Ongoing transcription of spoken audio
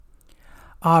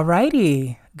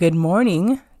Alrighty. Good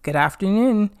morning, good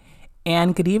afternoon,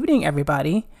 and good evening,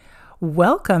 everybody.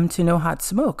 Welcome to No Hot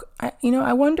Smoke.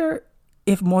 I wonder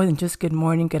if more than just good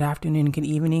morning, good afternoon, and good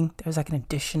evening, there's like an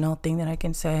additional thing that I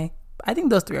can say. I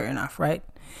think those three are enough, right?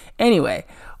 Anyway,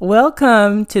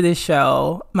 welcome to the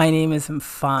show. My name is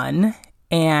Fun,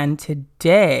 and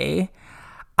today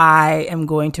I am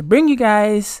going to bring you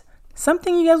guys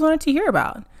something you guys wanted to hear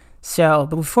about. But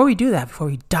before we do that, before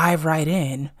we dive right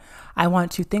in, I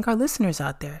want to thank our listeners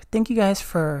out there. Thank you guys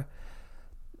for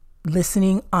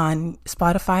listening on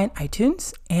Spotify and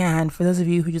iTunes. And for those of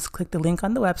you who just clicked the link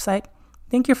on the website,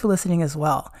 thank you for listening as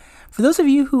well. For those of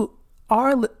you who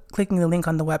are clicking the link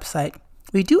on the website,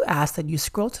 we do ask that you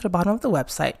scroll to the bottom of the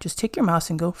website. Just take your mouse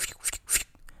and go,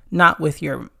 not with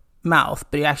your mouth,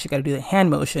 but you actually got to do the hand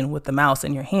motion with the mouse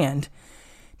in your hand.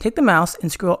 Take the mouse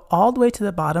and scroll all the way to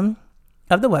the bottom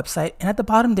of the website. And at the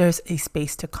bottom, there's a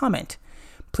space to comment.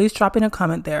 Please drop in a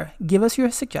comment there. Give us your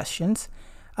suggestions.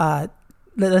 Let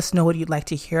us know what you'd like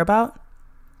to hear about.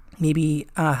 Maybe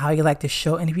how you like the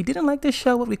show. And if you didn't like the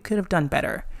show, what we could have done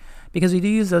better. Because we do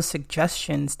use those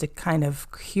suggestions to kind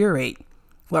of curate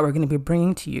what we're going to be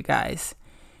bringing to you guys.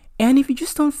 And if you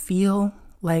just don't feel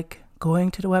like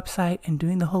going to the website and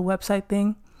doing the whole website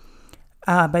thing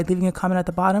by leaving a comment at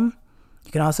the bottom,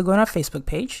 you can also go on our Facebook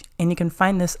page. And you can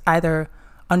find this either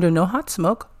under No Hot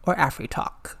Smoke or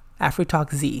AfriTalk.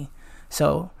 AfriTalk Z,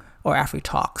 or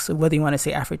AfriTalks. So whether you want to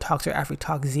say AfriTalks or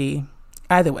AfriTalk Z,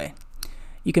 either way,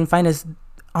 you can find us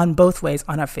on both ways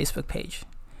on our Facebook page.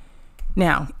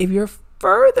 Now, if you're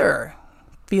further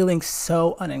feeling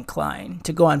so uninclined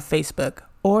to go on Facebook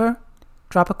or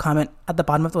drop a comment at the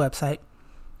bottom of the website,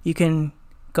 you can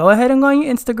go ahead and go on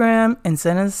your Instagram and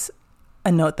send us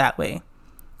a note that way.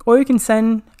 Or you can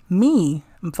send me,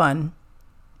 Fun,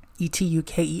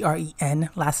 Etukeren,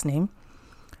 last name,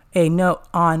 a note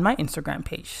on my Instagram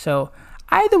page. So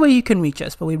either way you can reach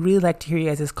us, but we'd really like to hear you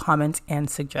guys' comments and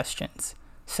suggestions.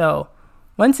 So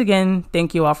once again,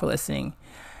 thank you all for listening.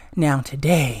 Now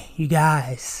today, you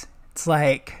guys, it's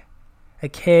like a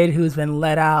kid who's been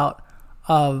let out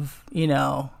to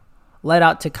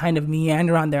kind of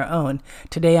meander on their own.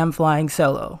 Today I'm flying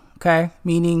solo, okay?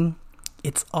 Meaning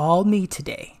it's all me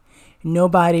today.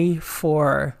 Nobody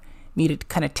for me to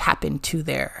kind of tap into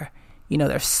their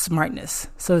smartness.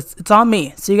 So it's all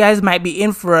me. So you guys might be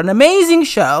in for an amazing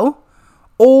show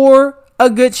or a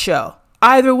good show.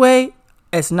 Either way,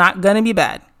 it's not going to be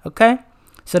bad. Okay.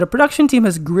 So the production team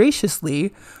has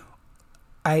graciously,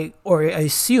 I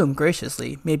assume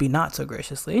graciously, maybe not so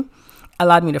graciously,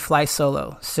 allowed me to fly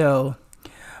solo. So,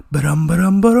 I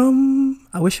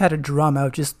wish I had a drum. I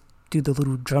would just do the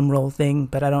little drum roll thing,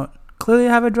 but I don't clearly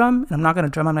have a drum, and I'm not going to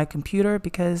drum on my computer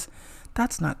because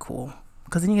that's not cool.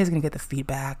 Because then you guys are going to get the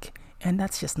feedback, and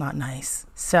that's just not nice.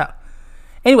 So,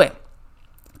 anyway,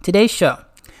 today's show.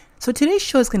 So today's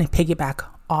show is going to piggyback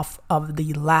off of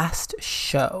the last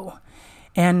show.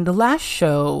 And the last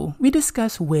show, we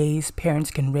discussed ways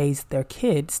parents can raise their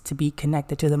kids to be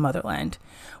connected to the motherland.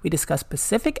 We discussed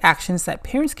specific actions that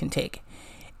parents can take.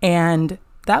 And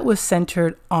that was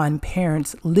centered on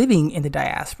parents living in the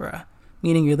diaspora,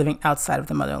 meaning you're living outside of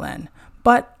the motherland.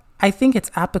 But I think it's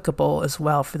applicable as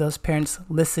well for those parents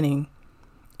listening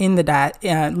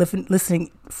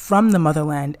listening from the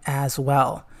motherland as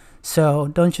well. So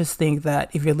don't just think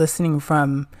that if you're listening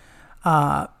from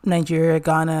Nigeria,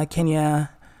 Ghana,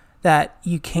 Kenya, that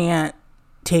you can't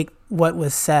take what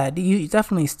was said. You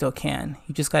definitely still can.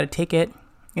 You just got to take it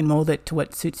and mold it to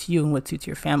what suits you and what suits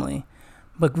your family.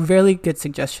 But really good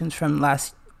suggestions from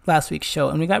last week's show,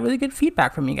 and we got really good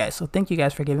feedback from you guys. So thank you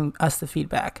guys for giving us the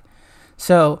feedback.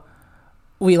 So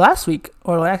last show,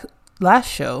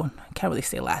 I can't really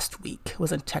say last week. It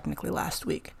wasn't technically last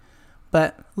week.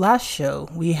 But last show,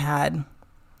 we had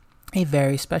a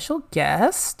very special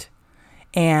guest,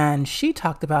 and she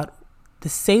talked about the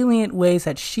salient ways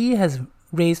that she has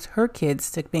raised her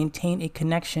kids to maintain a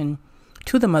connection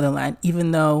to the motherland, even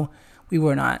though we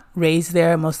were not raised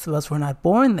there. Most of us were not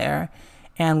born there,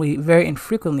 and we very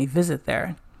infrequently visit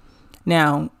there.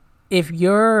 Now, if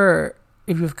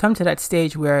you've come to that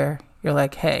stage where you're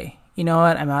like, hey, you know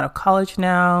what? I'm out of college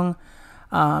now.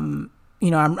 I want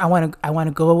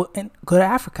to go to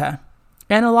Africa.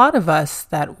 And a lot of us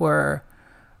that were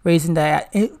raised in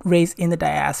the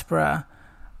diaspora,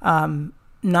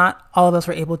 not all of us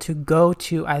were able to go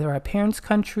to either our parents'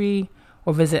 country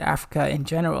or visit Africa in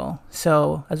general.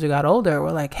 So as we got older,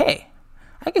 we're like, hey,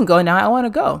 I can go now. I want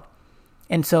to go.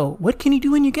 And so what can you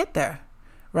do when you get there?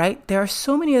 Right? There are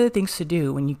so many other things to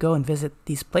do when you go and visit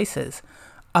these places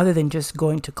other than just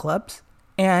going to clubs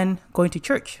and going to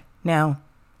church. Now,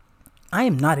 I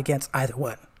am not against either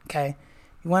one, okay?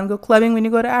 You want to go clubbing when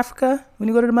you go to Africa, when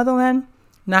you go to the motherland?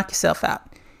 Knock yourself out.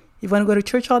 You want to go to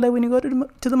church all day when you go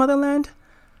to the motherland?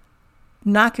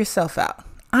 Knock yourself out.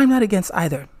 I'm not against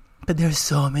either, but there's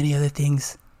so many other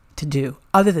things to do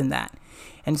other than that.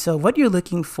 And so what you're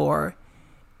looking for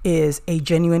is a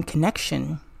genuine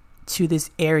connection to this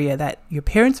area that your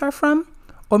parents are from,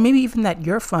 or maybe even that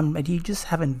you're from, but you just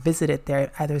haven't visited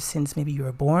there either since maybe you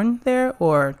were born there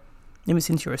or maybe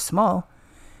since you were small.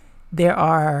 There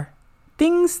are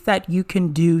things that you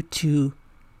can do to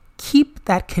keep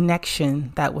that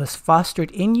connection that was fostered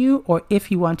in you, or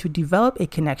if you want to develop a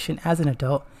connection as an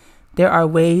adult, there are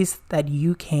ways that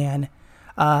you can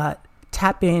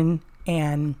tap in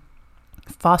and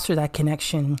foster that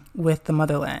connection with the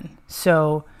motherland.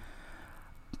 So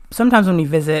sometimes when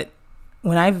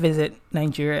I visit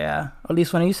Nigeria, or at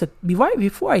least when I used to,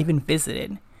 before I even visited,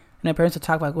 and my parents would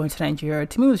talk about going to Nigeria,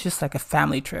 to me it was just like a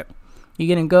family trip.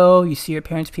 You're going to go, you see your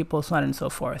parents' people, so on and so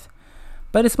forth.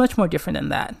 But it's much more different than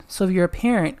that. So if you're a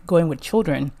parent going with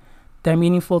children, there are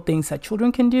meaningful things that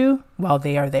children can do while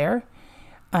they are there.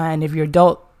 And if you're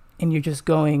adult and you're just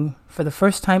going for the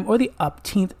first time or the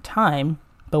upteenth time,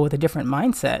 but with a different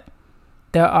mindset,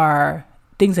 there are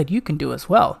things that you can do as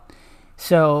well.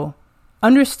 So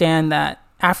understand that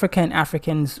Africa and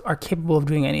Africans are capable of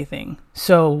doing anything.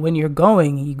 So when you're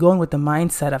going with the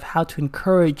mindset of how to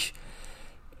encourage,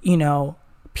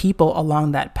 people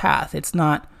along that path. It's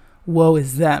not woe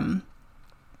is them.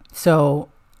 So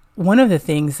one of the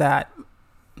things that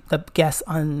the guest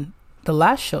on the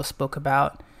last show spoke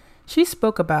about, she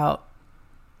spoke about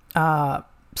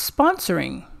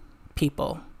sponsoring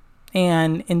people.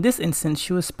 And in this instance,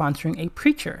 she was sponsoring a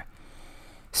preacher.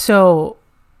 So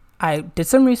I did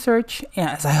some research,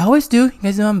 as I always do. You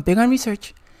guys know I'm big on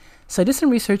research. So I did some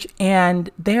research,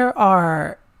 and there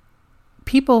are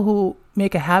people who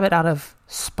make a habit out of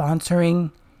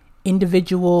sponsoring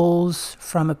individuals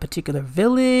from a particular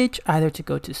village, either to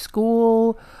go to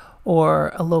school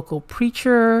or a local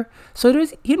preacher. So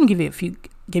he can give you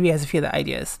guys a few of the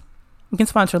ideas. You can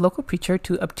sponsor a local preacher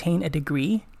to obtain a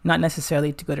degree, not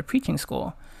necessarily to go to preaching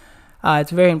school.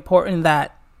 It's very important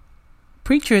that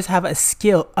preachers have a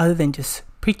skill other than just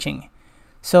preaching.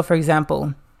 So, for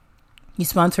example, you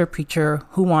sponsor a preacher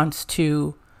who wants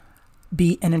to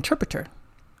be an interpreter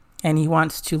and he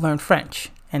wants to learn French.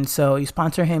 And so you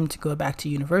sponsor him to go back to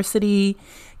university,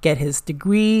 get his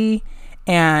degree,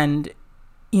 and,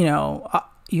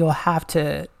 you'll have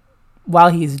to, while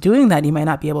he's doing that, he might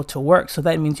not be able to work. So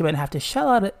that means you might have to shell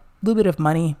out a little bit of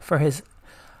money for his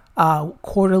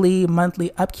quarterly,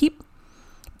 monthly upkeep,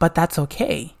 but that's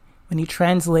okay. When you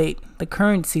translate the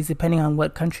currencies, depending on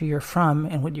what country you're from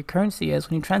and what your currency is,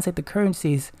 when you translate the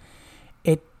currencies,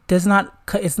 it's not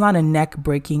a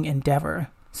neck-breaking endeavor.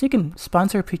 So you can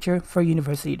sponsor a preacher for a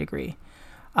university degree,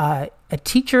 a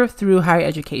teacher through higher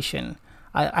education,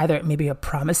 either maybe a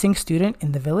promising student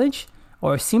in the village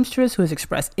or a seamstress who has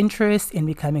expressed interest in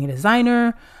becoming a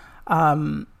designer.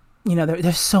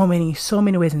 There's so many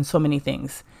ways and so many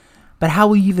things. But how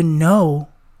will you even know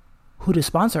who to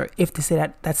sponsor if they say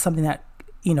that that's something that,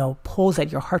 pulls at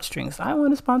your heartstrings? I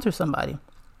want to sponsor somebody.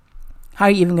 How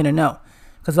are you even going to know?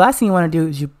 Because the last thing you want to do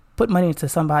is you put money into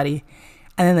somebody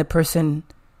and then the person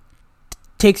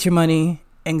takes your money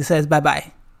and says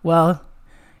bye-bye. Well,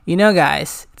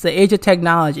 guys, it's the age of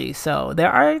technology. So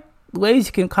there are ways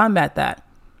you can combat that.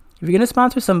 If you're going to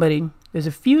sponsor somebody, there's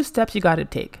a few steps you got to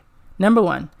take. Number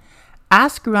one,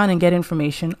 ask around and get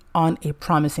information on a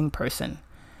promising person.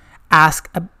 Ask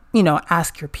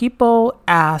your people,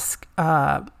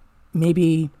 maybe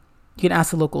you can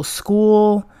ask the local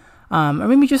school, or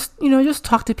maybe just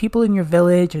talk to people in your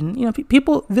village. And,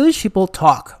 village people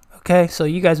talk. Okay. So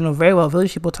you guys know very well,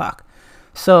 village people talk.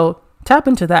 So tap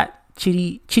into that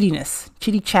chitty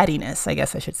chattiness, I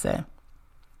guess I should say.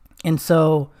 And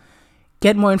so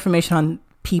get more information on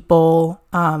people,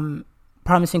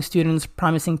 promising students,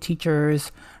 promising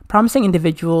teachers, promising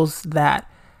individuals that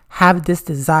have this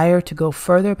desire to go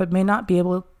further, but may not be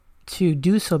able to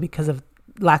do so because of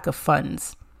lack of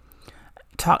funds.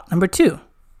 Number two,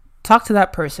 talk to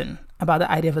that person about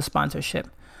the idea of a sponsorship.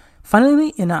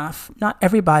 Funnily enough, not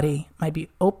everybody might be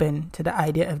open to the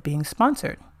idea of being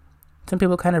sponsored. Some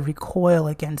people kind of recoil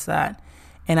against that.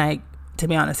 And to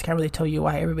be honest, can't really tell you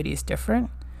why. Everybody is different.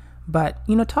 But,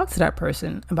 talk to that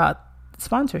person about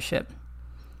sponsorship.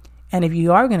 And if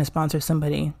you are going to sponsor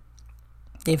somebody,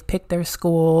 they've picked their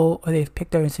school or they've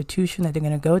picked their institution that they're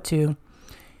going to go to,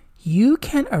 you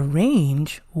can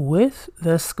arrange with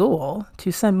the school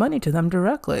to send money to them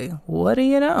directly. What do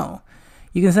you know?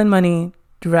 You can send money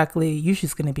directly. Usually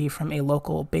it's going to be from a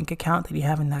local bank account that you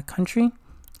have in that country.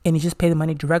 And you just pay the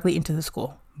money directly into the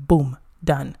school. Boom.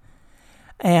 done.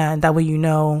 And that way you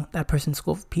know that person's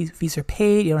school fees are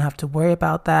paid. You don't have to worry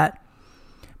about that.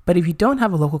 But if you don't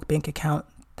have a local bank account,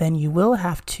 then you will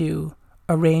have to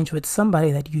arrange with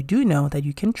somebody that you do know that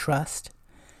you can trust,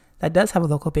 that does have a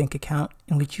local bank account,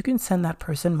 in which you can send that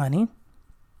person money,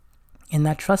 and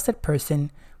that trusted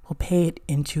person will pay it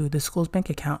into the school's bank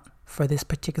account for this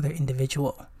particular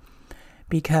individual.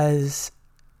 Because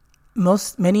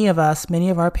many of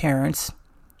our parents,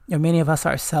 or many of us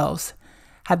ourselves,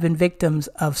 have been victims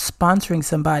of sponsoring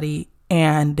somebody,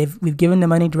 and we've given the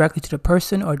money directly to the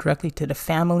person or directly to the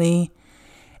family,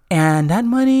 and that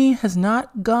money has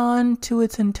not gone to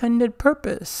its intended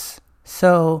purpose.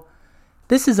 So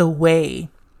this is a way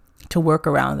to work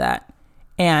around that,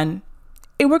 and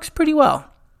it works pretty well.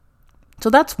 So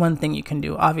that's one thing you can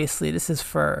do. Obviously, this is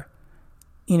for,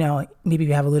 maybe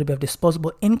you have a little bit of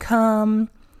disposable income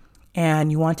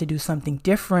and you want to do something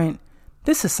different.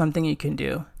 This is something you can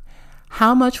do.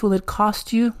 How much will it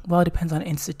cost you? Well, it depends on the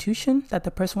institution that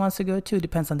the person wants to go to. It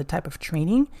depends on the type of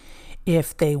training.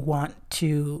 If they want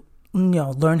to,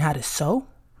 learn how to sew,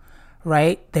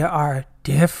 right? There are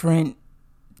different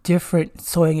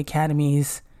sewing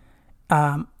academies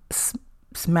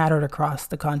smattered across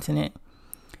the continent.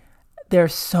 There are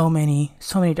so many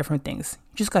different things.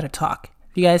 You just got to talk.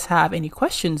 If you guys have any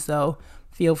questions, though,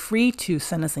 feel free to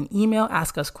send us an email,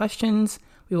 ask us questions.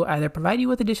 We will either provide you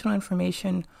with additional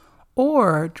information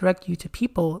or direct you to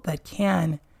people that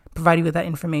can provide you with that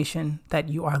information that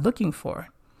you are looking for.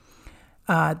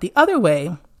 The other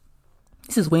way,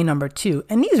 this is way number 2,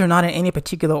 and these are not in any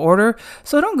particular order,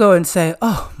 so don't go and say,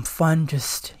 oh, fun,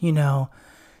 just,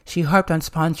 she harped on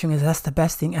sponsoring as that's the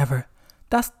best thing ever.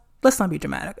 Let's not be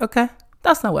dramatic, okay?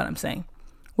 That's not what I'm saying.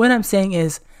 What I'm saying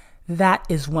is that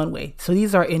is one way. So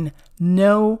these are in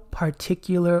no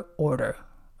particular order,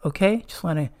 okay? Just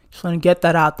want to get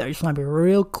that out there. Just want to be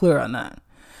real clear on that.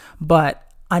 But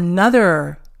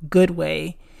another good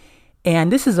way,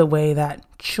 and this is a way that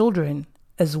children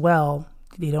as well,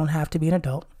 they don't have to be an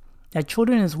adult, that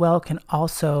children as well can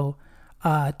also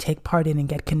take part in and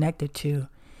get connected to,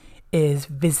 is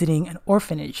visiting an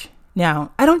orphanage.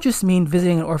 Now, I don't just mean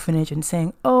visiting an orphanage and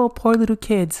saying, oh, poor little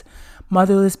kids,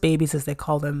 motherless babies, as they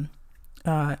call them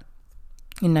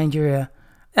in Nigeria.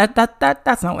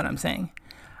 That's not what I'm saying.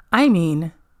 I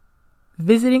mean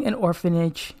visiting an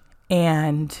orphanage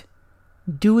and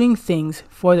doing things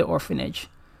for the orphanage.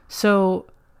 So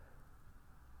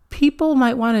people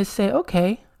might want to say,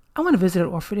 okay, I want to visit an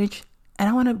orphanage and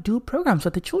I want to do programs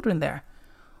with the children there.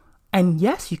 And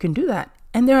yes, you can do that.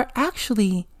 And there are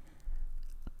actually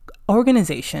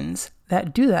organizations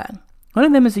that do that. One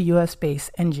of them is a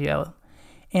US-based NGO,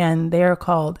 and they are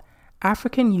called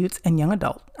African Youth and Young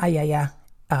Adult,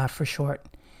 for short,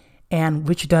 and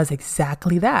which does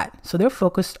exactly that. So they're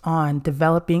focused on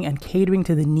developing and catering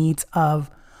to the needs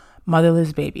of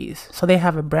motherless babies. So they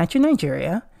have a branch in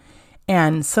Nigeria,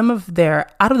 and some of their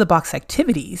out-of-the-box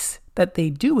activities that they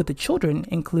do with the children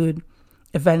include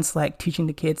events like teaching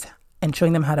the kids and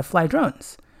showing them how to fly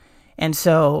drones. And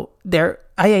so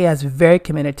IAIA is very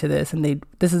committed to this, and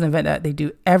this is an event that they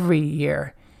do every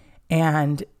year.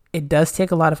 And it does take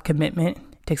a lot of commitment,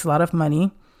 it takes a lot of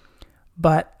money,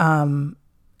 but in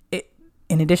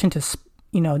addition to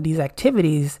these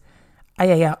activities,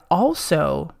 IAIA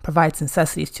also provides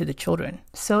necessities to the children.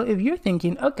 So if you're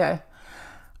thinking, okay,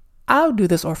 I'll do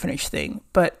this orphanage thing,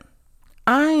 but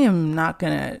I am not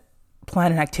going to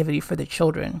plan an activity for the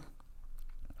children.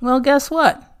 Well, guess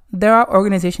what? There are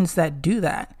organizations that do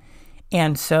that.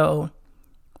 And so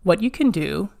what you can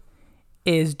do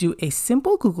is do a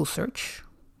simple Google search.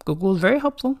 Google is very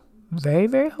helpful, very,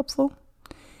 very helpful.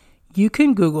 You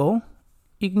can Google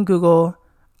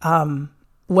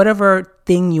whatever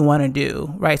thing you want to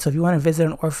do, right? So if you want to visit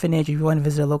an orphanage, if you want to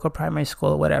visit a local primary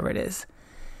school, whatever it is,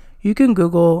 you can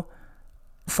Google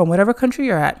from whatever country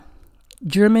you're at,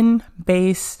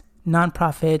 German-based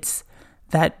nonprofits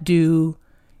that do,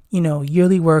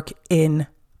 yearly work in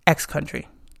X country,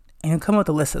 and come up with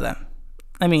a list of them.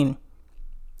 I mean,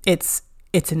 it's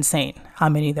insane how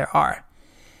many there are.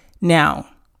 Now,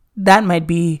 that might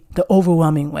be the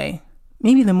overwhelming way.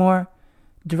 Maybe the more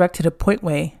direct to the point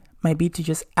way might be to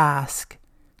just ask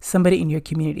somebody in your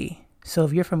community. So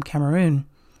if you're from Cameroon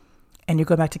and you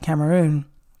go back to Cameroon,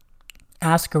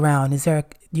 ask around. Do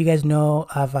you guys know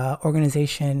of an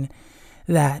organization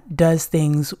that does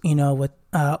things, with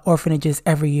orphanages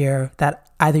every year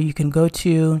that either you can go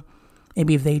to,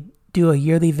 maybe if they do a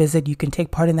yearly visit, you can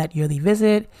take part in that yearly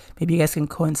visit. Maybe you guys can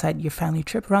coincide your family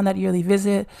trip around that yearly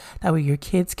visit. That way your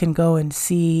kids can go and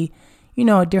see,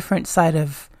 a different side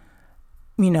of,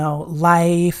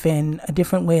 life and a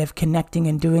different way of connecting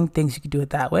and doing things. You could do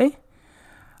it that way.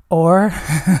 Or,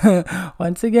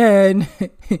 once again,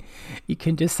 you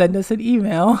can just send us an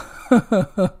email.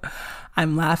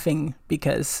 I'm laughing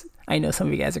because I know some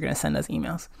of you guys are going to send us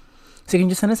emails. So you can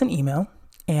just send us an email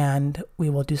and we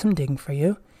will do some digging for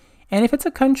you. And if it's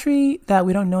a country that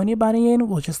we don't know anybody in,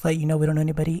 we'll just let you know we don't know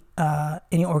anybody,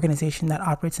 any organization that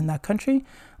operates in that country.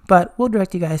 But we'll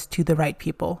direct you guys to the right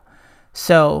people.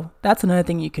 So that's another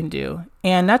thing you can do.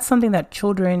 And that's something that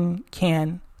children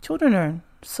are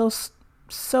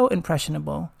so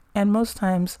impressionable, and most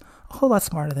times a whole lot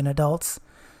smarter than adults.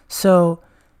 So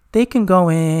they can go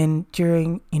in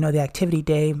during, the activity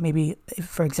day. Maybe,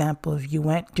 for example, if you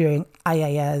went during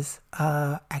Ayaya's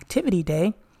activity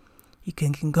day, you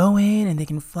can go in and they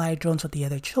can fly drones with the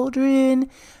other children.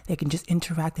 They can just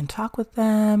interact and talk with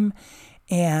them.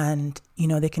 And,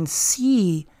 they can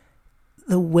see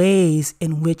the ways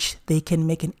in which they can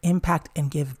make an impact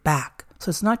and give back. So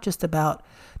it's not just about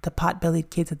the pot-bellied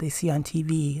kids that they see on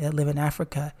TV that live in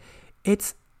Africa.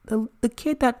 It's the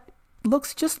kid that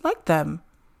looks just like them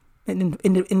in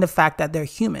the fact that they're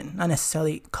human, not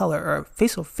necessarily color or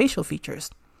facial features.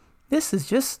 This is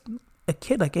just a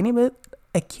kid like any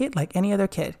other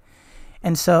kid.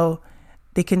 And so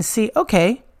they can see,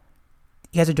 okay,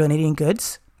 you guys are donating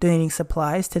goods, donating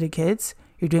supplies to the kids.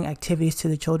 You're doing activities to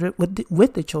the children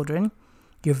with the children.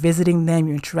 You're visiting them,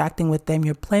 you're interacting with them,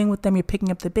 you're playing with them, you're picking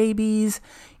up the babies,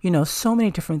 so many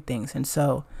different things. And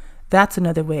so that's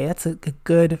another way. That's a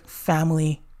good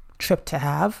family trip to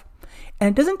have. And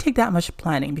it doesn't take that much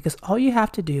planning because all you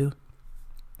have to do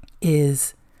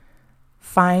is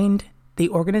find the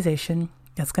organization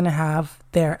that's going to have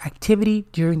their activity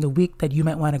during the week that you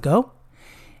might want to go,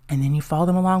 and then you follow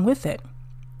them along with it.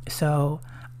 So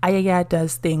Ayaya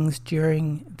does things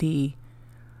during the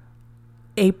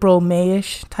April,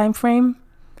 May-ish timeframe.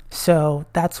 So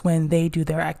that's when they do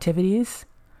their activities.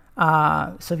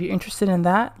 So if you're interested in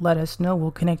that, let us know.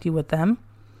 We'll connect you with them.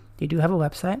 They do have a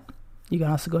website. You can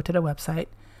also go to their website.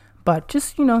 But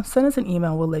just, send us an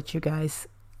email.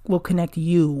 We'll connect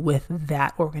you with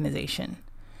that organization.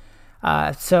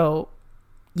 So,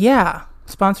 yeah,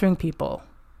 sponsoring people,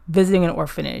 visiting an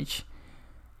orphanage.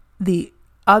 The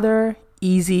other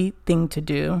easy thing to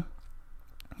do,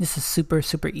 this is super,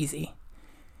 super easy,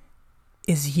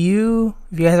 is if you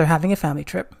guys are having a family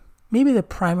trip, maybe the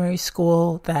primary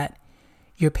school that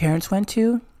your parents went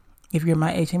to, if you're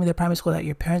my age, maybe the primary school that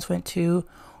your parents went to,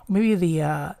 or maybe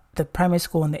the primary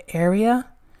school in the area,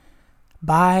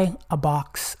 buy a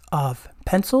box of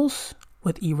pencils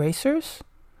with erasers,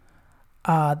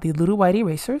 the little white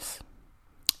erasers,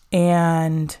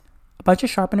 and a bunch of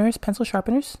sharpeners, pencil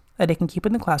sharpeners that they can keep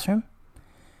in the classroom.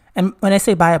 And when I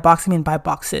say buy a box, I mean buy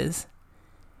boxes.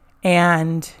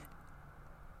 And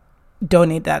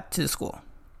donate that to the school,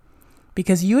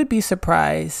 because you would be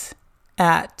surprised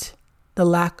at the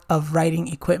lack of writing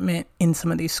equipment in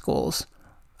some of these schools.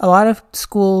 A lot of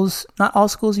schools, not all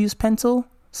schools use pencil.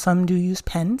 Some do use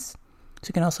pens. So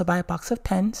you can also buy a box of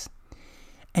pens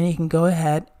and you can go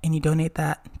ahead and you donate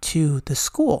that to the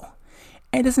school.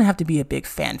 And it doesn't have to be a big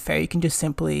fanfare. You can just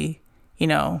simply,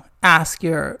 ask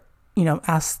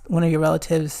one of your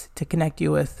relatives to connect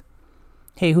you with,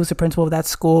 hey, who's the principal of that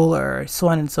school, or so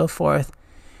on and so forth,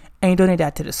 and you donate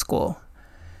that to the school.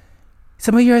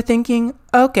 Some of you are thinking,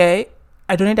 okay,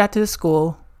 I donate that to the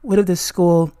school. What if the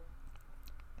school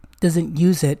doesn't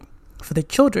use it for the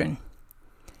children?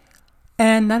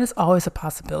 And that is always a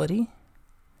possibility.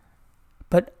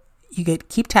 But you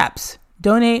keep tabs.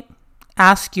 Donate,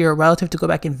 ask your relative to go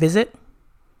back and visit.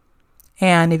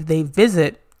 And if they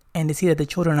visit and they see that the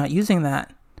children are not using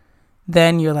that,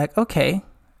 then you're like, okay,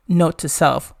 note to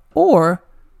self. Or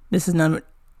this is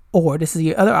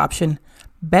your other option.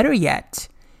 Better yet,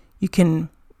 you can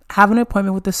have an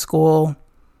appointment with the school,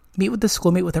 meet with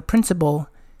the principal,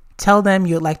 tell them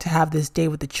you'd like to have this day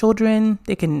with the children.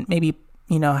 They can maybe,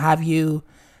 have you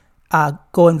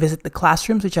go and visit the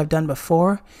classrooms, which I've done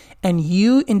before, and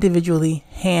you individually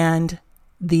hand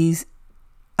the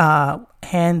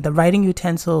writing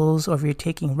utensils, or if you're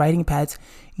taking writing pads,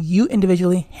 you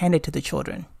individually hand it to the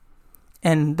children.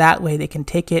 And that way they can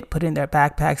take it, put it in their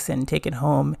backpacks and take it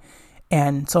home,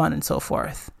 and so on and so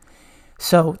forth.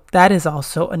 So that is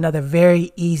also another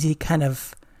very easy kind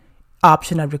of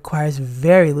option that requires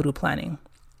very little planning.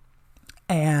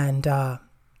 And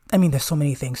there's so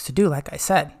many things to do, like I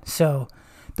said. So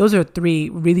those are 3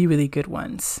 really, really good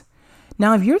ones.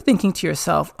 Now, if you're thinking to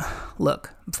yourself,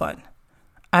 look, I'm fun.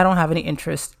 I don't have any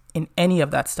interest in any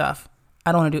of that stuff.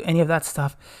 I don't want to do any of that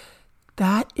stuff.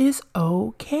 That is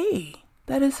okay.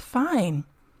 That is fine.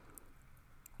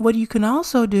 What you can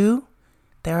also do,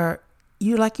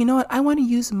 you're like, you know what? I want to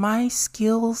use my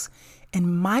skills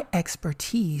and my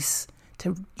expertise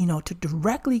to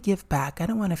directly give back. I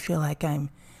don't want to feel like I'm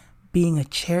being a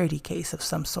charity case of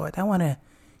some sort. I want to,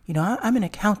 I'm an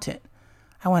accountant.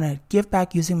 I want to give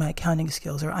back using my accounting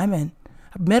skills, or I'm a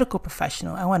medical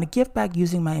professional. I want to give back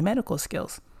using my medical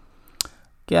skills.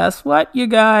 Guess what, you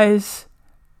guys?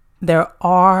 There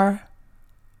are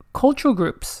cultural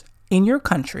groups in your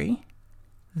country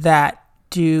that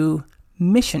do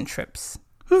mission trips.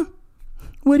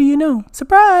 What do you know?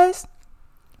 Surprise!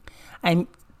 And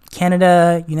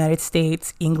Canada, United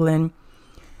States, England,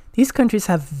 these countries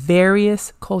have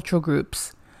various cultural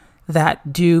groups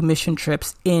that do mission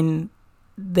trips in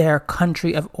their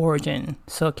country of origin.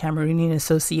 So Cameroonian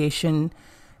Association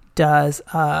does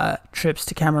trips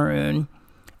to Cameroon.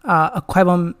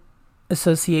 Aquabum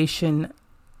Association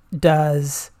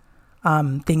does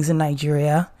things in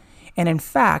Nigeria. And in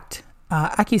fact,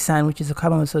 Akisan, which is a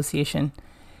Aquabum Association,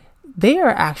 they are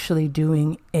actually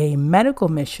doing a medical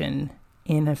mission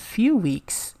in a few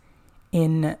weeks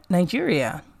in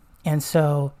Nigeria. And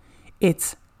so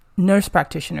it's nurse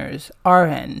practitioners,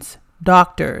 RNs,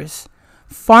 doctors,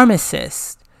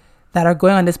 pharmacists that are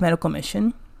going on this medical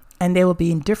mission, and they will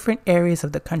be in different areas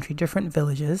of the country, different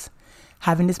villages,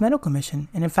 having this medical mission.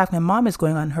 And in fact, my mom is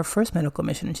going on her first medical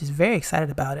mission, and she's very excited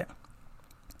about it.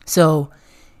 So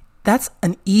that's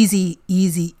an easy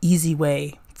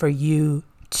way for you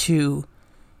to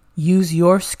use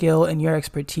your skill and your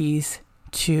expertise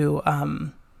to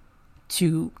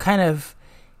kind of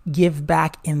give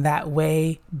back in that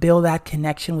way, build that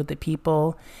connection with the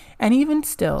people. And even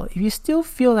still, if you still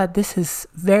feel that this is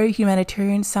very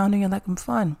humanitarian sounding and like I'm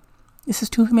fun, this is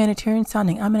too humanitarian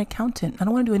sounding, I'm an accountant, I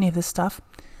don't want to do any of this stuff.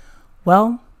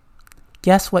 Well,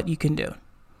 guess what you can do?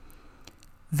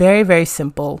 Very, very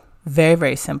simple, very,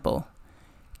 very simple.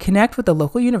 Connect with the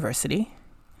local university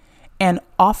and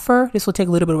offer, this will take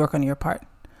a little bit of work on your part,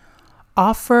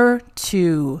 offer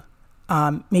to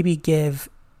maybe give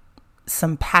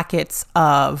some packets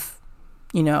of,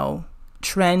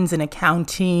 trends in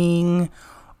accounting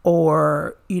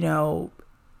or,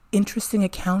 interesting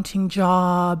accounting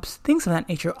jobs, things of that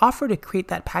nature. Offer to create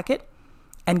that packet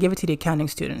and give it to the accounting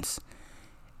students.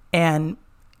 And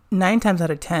 9 times out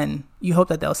of 10, you hope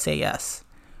that they'll say yes.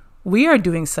 We are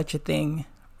doing such a thing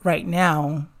right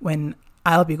now when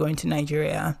I'll be going to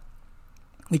Nigeria,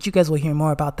 which you guys will hear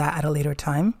more about that at a later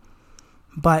time.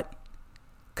 But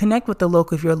connect with the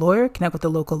local, if you're a lawyer, connect with the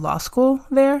local law school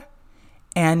there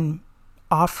and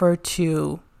offer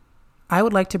to, I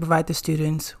would like to provide the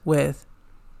students with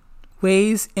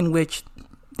ways in which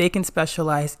they can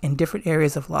specialize in different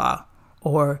areas of law.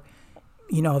 Or,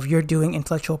 if you're doing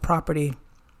intellectual property,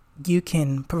 you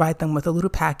can provide them with a little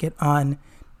packet on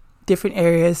different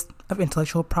areas of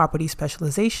intellectual property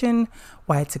specialization,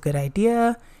 why it's a good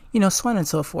idea, so on and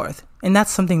so forth. And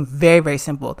that's something very, very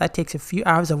simple. That takes a few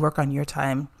hours of work on your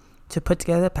time to put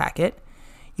together the packet.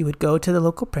 You would go to the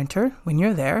local printer when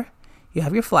you're there. You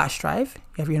have your flash drive.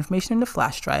 You have your information in the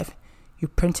flash drive. You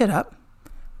print it up.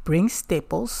 Bring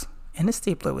staples and a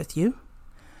stapler with you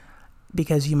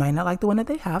because you might not like the one that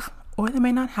they have, or they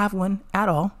might not have one at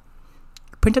all.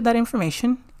 Print up that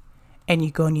information and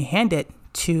you go and you hand it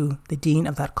to the dean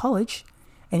of that college,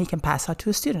 and he can pass out to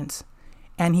his students.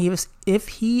 And if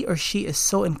he or she is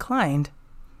so inclined,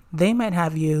 they might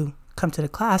have you come to the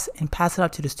class and pass it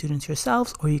out to the students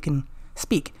yourselves, or you can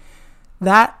speak.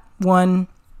 That one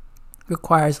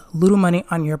requires little money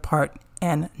on your part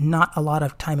and not a lot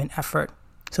of time and effort.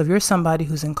 So if you're somebody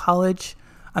who's in college,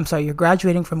 you're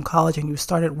graduating from college and you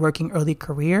started working early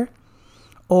career,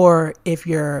 or if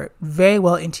you're very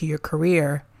well into your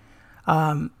career,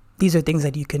 these are things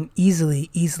that you can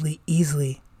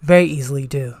very easily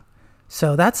do.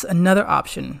 So that's another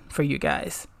option for you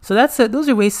guys. So those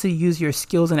are ways to use your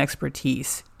skills and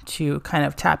expertise to kind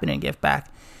of tap in and give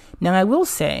back. Now, I will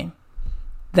say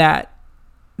that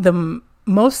the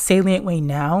most salient way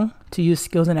now to use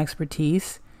skills and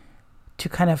expertise to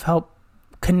kind of help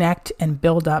connect and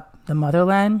build up the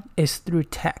motherland is through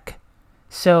tech.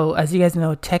 So as you guys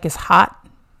know, tech is hot.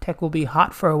 Tech will be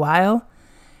hot for a while.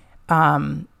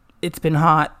 It's been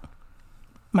hot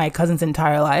my cousin's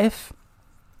entire life.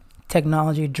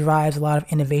 Technology drives a lot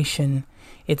of innovation.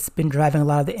 It's been driving a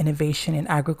lot of the innovation in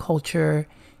agriculture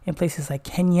in places like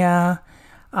Kenya.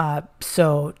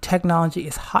 So technology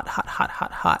is hot.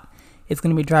 It's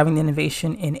going to be driving the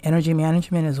innovation in energy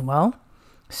management as well.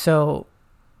 So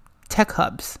tech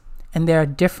hubs, and there are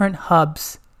different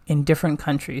hubs in different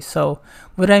countries. So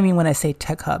what do I mean when I say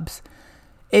tech hubs?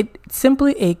 It's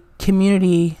simply a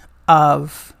community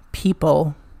of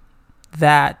people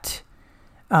that,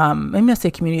 maybe not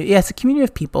say community. Yeah, it's a community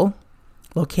of people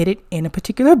located in a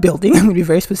particular building. I'm going to be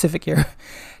very specific here.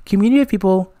 Community of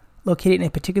people located in a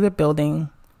particular building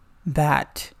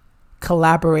that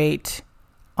collaborate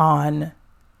on,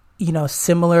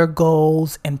 similar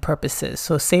goals and purposes.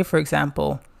 So say, for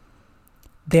example,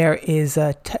 there is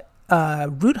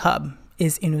Root Hub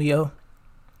is in Uyo.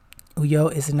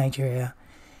 Uyo is in Nigeria.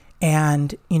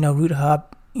 And, Root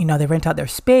Hub, they rent out their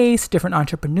space, different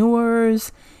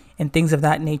entrepreneurs and things of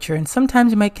that nature. And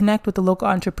sometimes you might connect with the local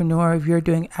entrepreneur. If you're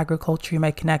doing agriculture, you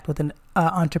might connect with an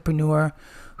entrepreneur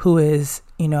who is,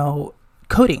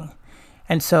 coding.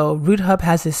 And so Root Hub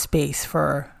has this space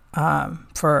for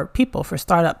people, for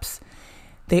startups.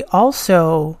 They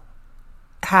also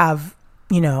have,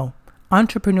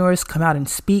 entrepreneurs come out and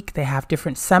speak. They have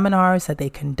different seminars that they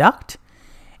conduct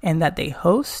and that they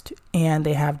host, and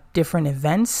they have different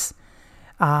events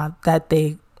that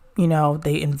they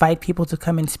invite people to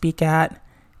come and speak at.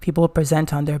 People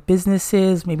present on their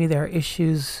businesses, maybe their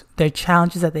issues, their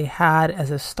challenges that they had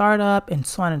as a startup, and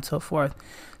so on and so forth.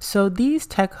 So these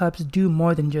tech hubs do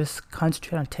more than just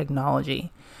concentrate on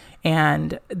technology.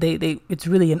 And it's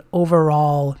really an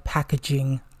overall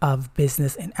packaging of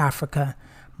business in Africa.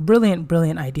 Brilliant,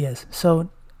 brilliant ideas.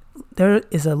 So there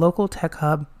is a local tech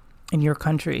hub in your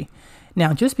country.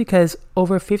 Now, just because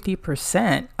over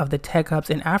 50% of the tech hubs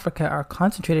in Africa are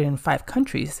concentrated in 5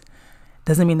 countries,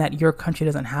 doesn't mean that your country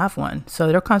doesn't have one. So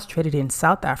they're concentrated in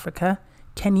South Africa,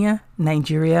 Kenya,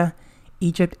 Nigeria,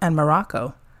 Egypt, and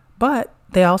Morocco. But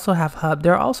they also have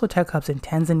there are also tech hubs in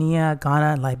Tanzania,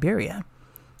 Ghana, and Liberia.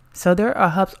 So there are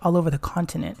hubs all over the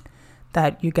continent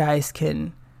that you guys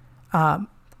can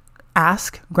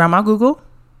ask Grandma Google,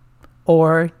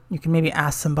 or you can maybe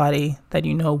ask somebody that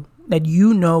you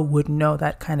know would know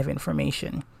that kind of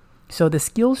information. So the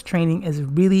skills training is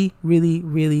really, really,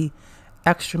 really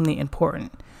extremely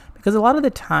important, because a lot of the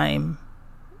time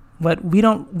what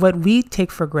we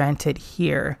take for granted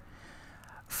here,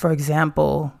 for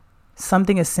example,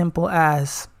 something as simple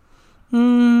as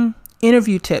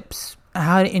interview tips,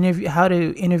 how to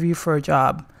interview for a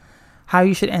job, how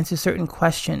you should answer certain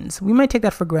questions. We might take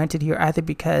that for granted here, either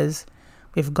because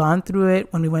we've gone through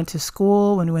it when we went to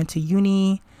school, when we went to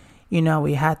uni.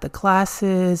 We had the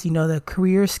classes, the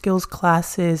career skills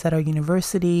classes at our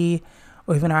university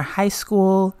or even our high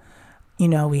school.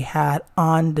 We had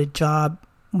on the job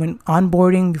when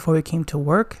onboarding before we came to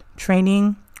work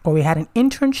training, or we had an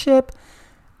internship.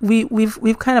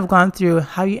 We've kind of gone through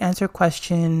how you answer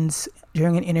questions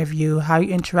during an interview, how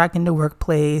you interact in the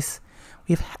workplace.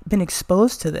 We've been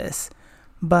exposed to this,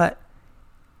 but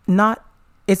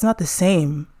it's not the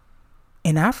same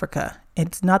in Africa.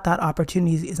 It's not that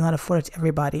opportunity is not afforded to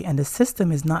everybody, and the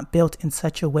system is not built in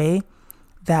such a way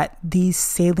that these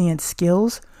salient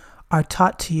skills are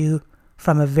taught to you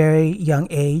from a very young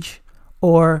age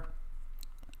or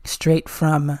straight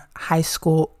from high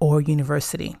school or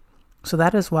university. So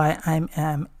that is why I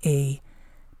am a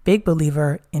big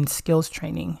believer in skills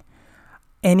training.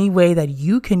 Any way that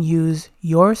you can use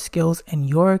your skills and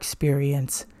your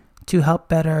experience to help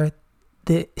better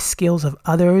the skills of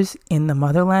others in the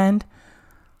motherland,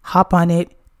 hop on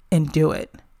it and do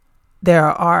it. There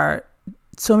are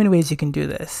so many ways you can do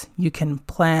this. You can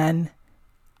plan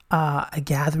a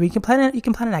gathering. You can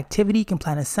plan an activity. You can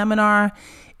plan a seminar.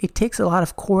 It takes a lot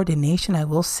of coordination, I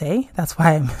will say. That's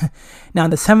why I'm now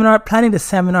planning the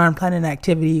seminar and planning an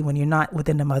activity when you're not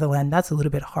within the motherland. That's a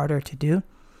little bit harder to do.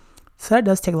 So that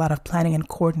does take a lot of planning and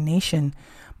coordination,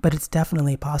 but it's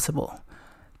definitely possible.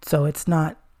 So it's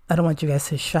not, I don't want you guys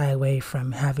to shy away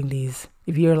from having these.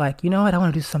 If you're like, I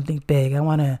want to do something big. I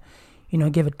want to,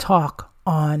 give a talk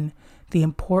on the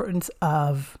importance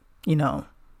of,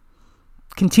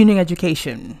 continuing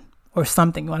education or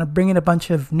something. You want to bring in a bunch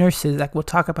of nurses, like we'll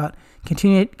talk about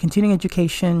continuing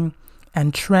education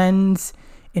and trends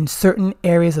in certain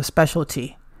areas of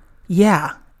specialty.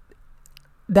 Yeah,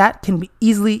 that can be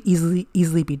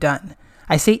easily be done.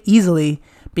 I say easily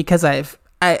because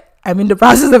I'm in the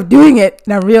process of doing it,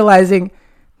 and I'm realizing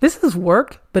this is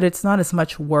work, but it's not as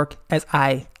much work as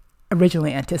I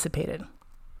originally anticipated.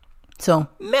 So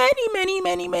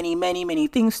many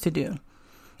things to do.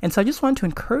 And so I just want to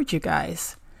encourage you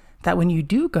guys that when you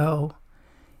do go,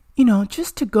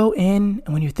 just to go in,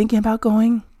 and when you're thinking about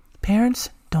going, parents,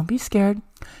 don't be scared.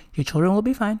 Your children will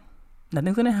be fine.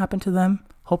 Nothing's going to happen to them,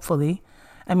 hopefully.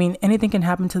 I mean, anything can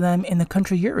happen to them in the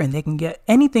country you're in.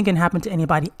 Anything can happen to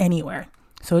anybody anywhere.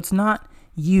 So it's not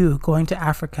you going to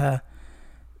Africa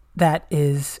that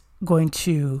is going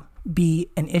to be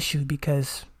an issue,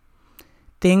 because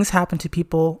things happen to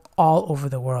people all over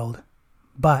the world.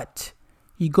 But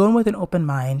you go in with an open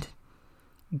mind,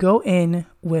 go in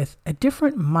with a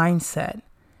different mindset,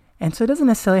 And so it doesn't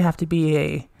necessarily have to be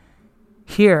a,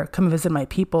 here, come visit my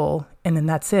people, and then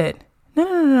that's it.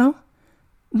 No.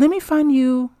 Let me find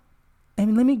you,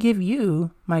 and let me give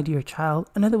you, my dear child,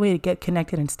 another way to get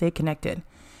connected and stay connected.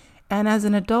 And as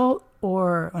an adult,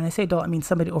 or when I say adult, I mean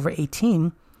somebody over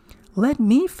 18, let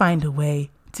me find a way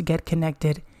to get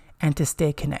connected and to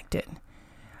stay connected.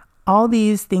 All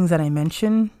these things that I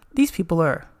mentioned, these people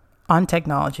are on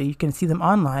technology. You can see them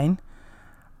online.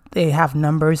 They have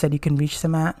numbers that you can reach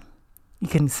them at. You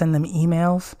can send them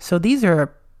emails. So these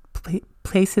are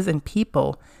places and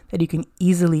people that you can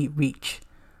easily reach.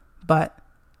 But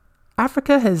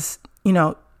Africa has, you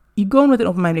go in with an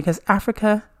open mind, because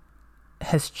Africa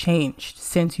has changed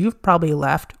since you've probably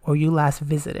left or you last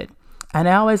visited. And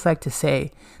I always like to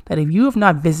say that if you have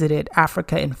not visited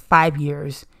Africa in 5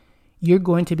 years, you're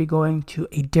going to be going to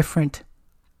a different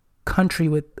country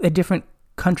within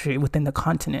the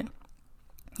continent.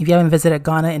 If you haven't visited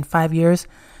Ghana in 5 years,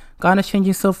 Ghana's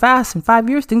changing so fast. In 5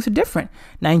 years, things are different.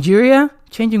 Nigeria,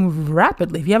 changing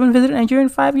rapidly. If you haven't visited Nigeria in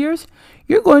 5 years,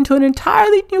 you're going to an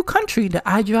entirely new country. The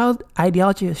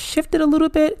ideology has shifted a little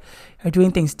bit. They're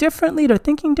doing things differently. They're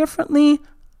thinking differently.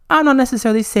 I'm not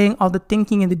necessarily saying all the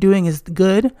thinking and the doing is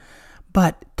good,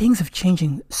 but things are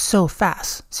changing so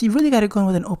fast. So you really got to go in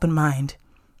with an open mind.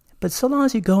 But so long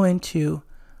as you go into,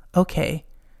 okay,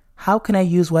 how can I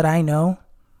use what I know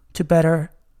to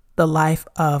better the life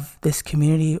of this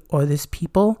community or this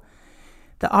people,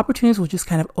 the opportunities will just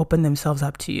kind of open themselves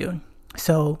up to you.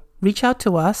 So reach out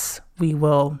to us. We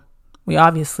will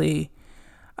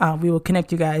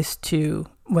connect you guys to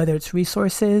whether it's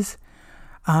resources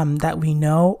that we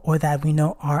know or that we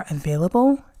know are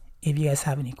available. If you guys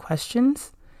have any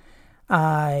questions,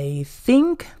 I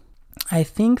think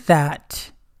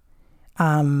that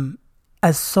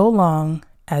as so long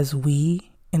as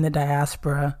we in the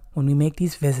diaspora, when we make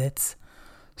these visits,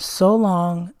 so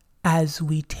long as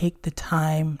we take the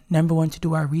time, number one, to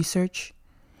do our research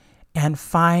and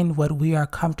find what we are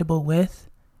comfortable with,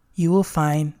 you will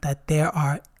find that there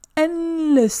are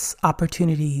endless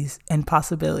opportunities and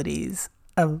possibilities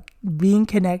of being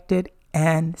connected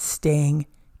and staying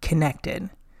connected.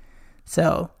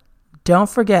 So don't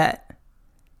forget,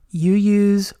 you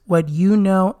use what you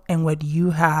know and what you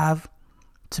have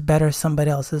to better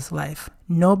somebody else's life.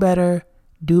 Know better,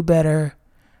 do better,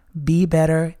 be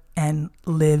better, and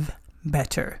live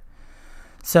better.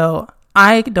 So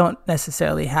I don't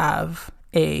necessarily have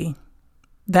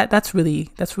that's really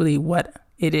what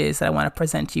it is that I want to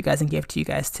present to you guys and give to you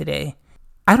guys today.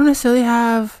 I don't necessarily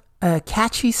have a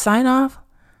catchy sign off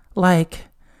like,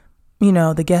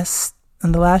 the guests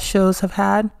in the last shows have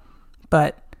had,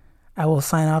 but I will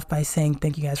sign off by saying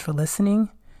thank you guys for listening.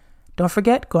 Don't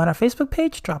forget, go on our Facebook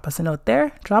page, drop us a note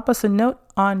there. Drop us a note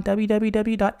on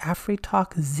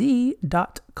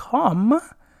www.afritalkz.com.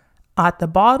 At the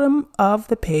bottom of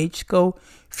the page, go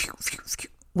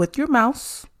with your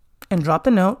mouse and drop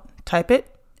the note, type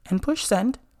it, and push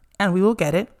send, and we will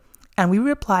get it. And we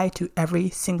reply to every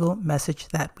single message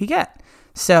that we get.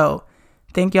 So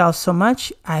thank you all so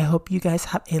much. I hope you guys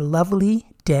have a lovely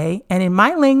day. And in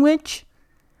my language,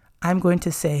 I'm going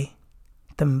to say,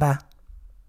 Tamba.